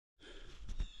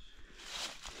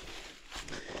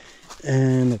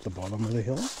And at the bottom of the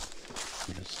hill,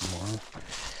 there's some more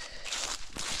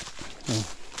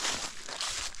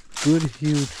good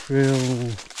hue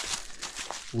trail,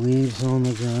 leaves on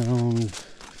the ground,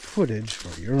 footage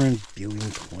for your viewing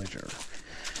pleasure.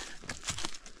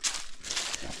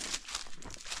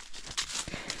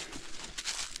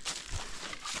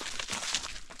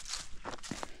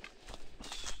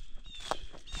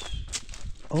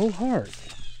 Oh, heart,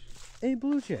 a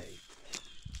blue jay.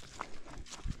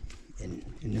 In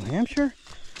New Hampshire?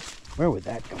 Where would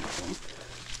that come from?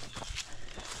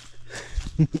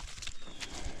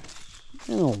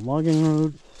 An old logging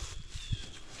road.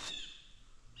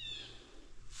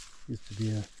 Used to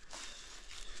be a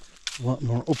lot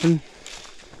more open.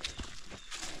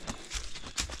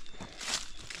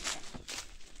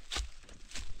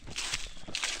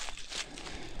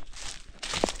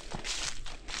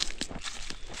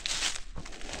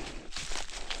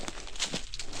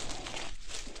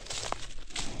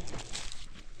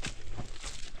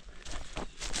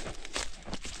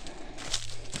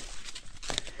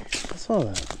 I saw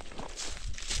that.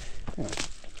 Yeah.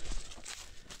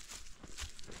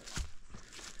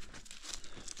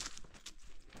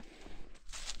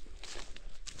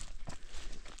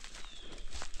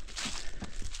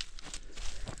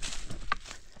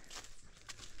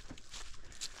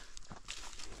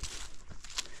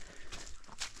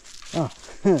 Ah,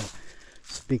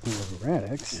 speaking of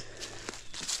erratics,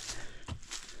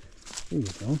 there you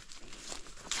go.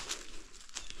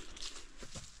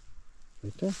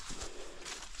 Right there.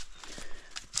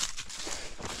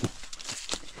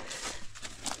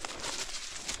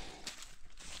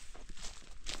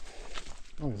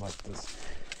 Always like this.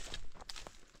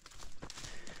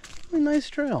 A nice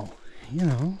trail, you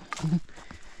know.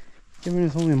 Given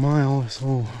it's only a mile or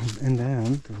so end to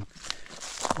end and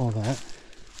all that.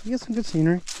 You get some good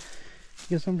scenery. You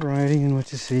get some variety in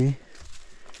what you see.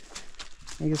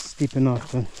 I guess steep enough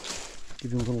to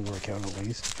give you a little workout at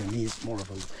least. For me, it's more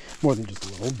than just a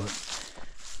little, but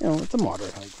you know, it's a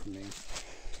moderate hike for me.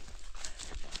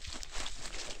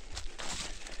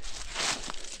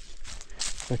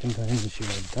 Second time this year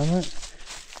I've done it.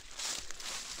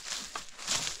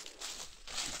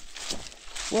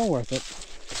 Well worth it.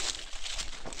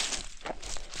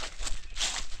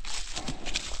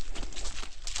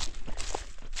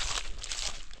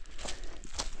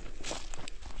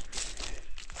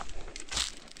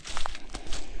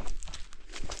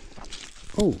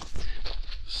 Oh,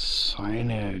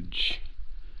 signage.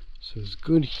 Says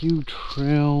Good Hue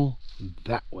Trail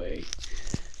that way.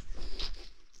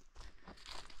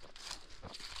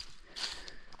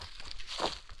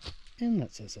 And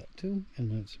that says that too,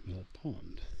 and that's Mill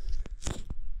Pond.